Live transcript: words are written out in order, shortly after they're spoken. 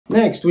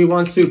Next, we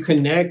want to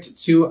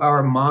connect to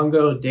our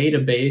Mongo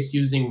database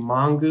using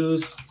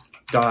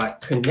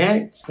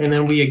mongoose.connect. And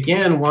then we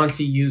again want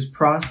to use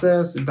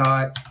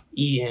process.env,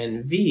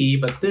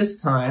 but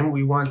this time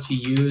we want to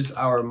use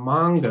our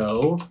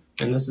Mongo,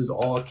 and this is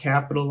all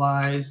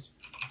capitalized,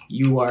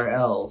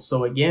 URL.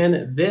 So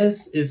again,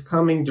 this is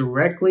coming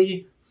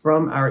directly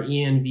from our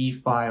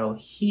env file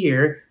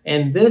here,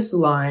 and this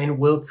line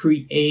will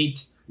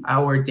create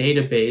our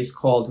database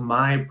called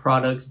My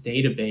Products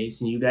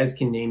Database, and you guys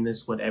can name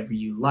this whatever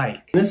you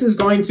like. This is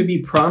going to be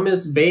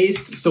promise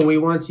based, so we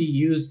want to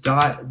use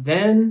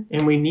 .then,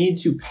 and we need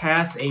to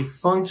pass a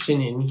function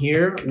in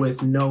here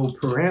with no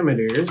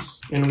parameters,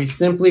 and we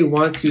simply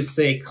want to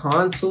say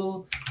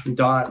console.log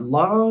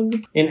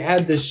and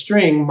add the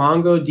string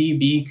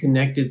MongoDB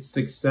connected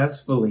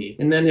successfully.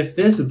 And then if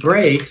this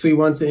breaks, we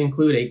want to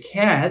include a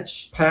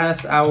catch,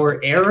 pass our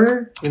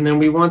error, and then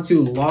we want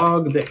to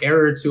log the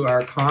error to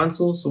our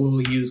console. So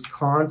we'll use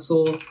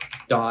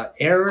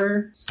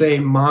console.error, say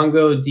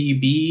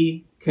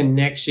MongoDB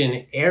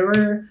connection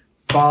error,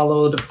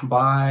 followed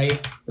by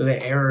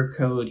the error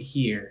code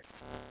here.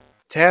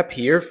 Tap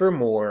here for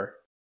more.